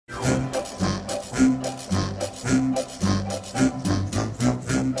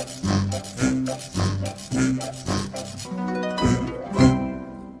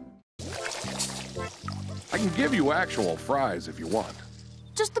do actual fries if you want.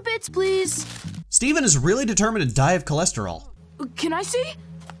 Just the bits, please. Steven is really determined to die of cholesterol. Can I see?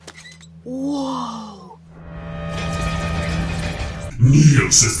 Whoa.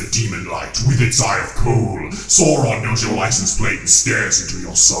 Kneel, says the demon light, with its eye of coal. Sauron knows your license plate and stares into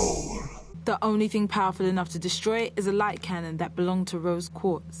your soul. The only thing powerful enough to destroy it is a light cannon that belonged to Rose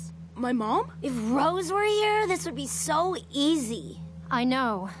Quartz. My mom? If Rose were here, this would be so easy. I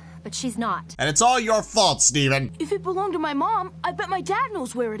know, but she's not. And it's all your fault, Steven. If it belonged to my mom, I bet my dad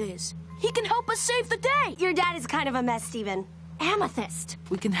knows where it is. He can help us save the day. Your dad is kind of a mess, Steven. Amethyst.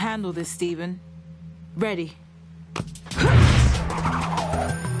 We can handle this, Steven. Ready.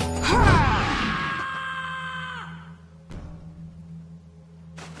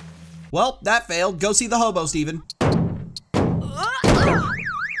 Well, that failed. Go see the hobo, Steven.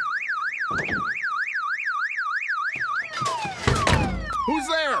 Who's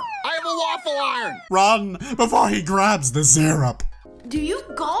there? I have a waffle iron! Run before he grabs the syrup. Do you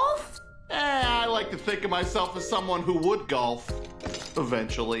golf? I like to think of myself as someone who would golf.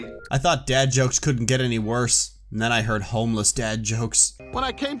 Eventually. I thought dad jokes couldn't get any worse. And then I heard homeless dad jokes. When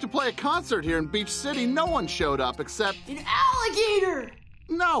I came to play a concert here in Beach City, no one showed up except... An alligator!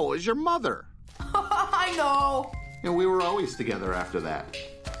 No, it was your mother. I know. And we were always together after that.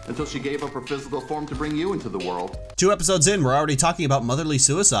 Until she gave up her physical form to bring you into the world. 2 episodes in, we're already talking about motherly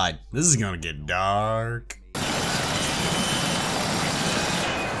suicide. This is gonna get dark.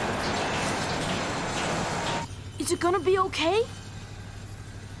 Is it gonna be okay?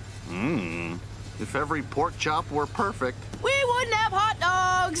 If every pork chop were perfect. We wouldn't have hot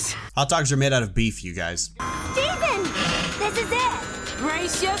dogs. Hot dogs are made out of beef, you guys. Steven! This is it!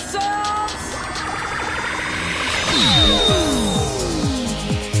 Brace yourselves.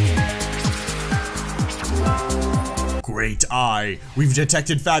 Great eye. We've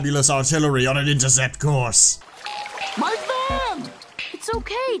detected fabulous artillery on an intercept course. My van! It's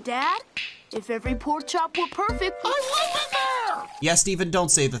okay, Dad. If every pork chop were perfect, I will be there! Yeah, Steven,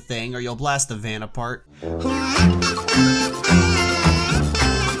 don't say the thing or you'll blast the van apart.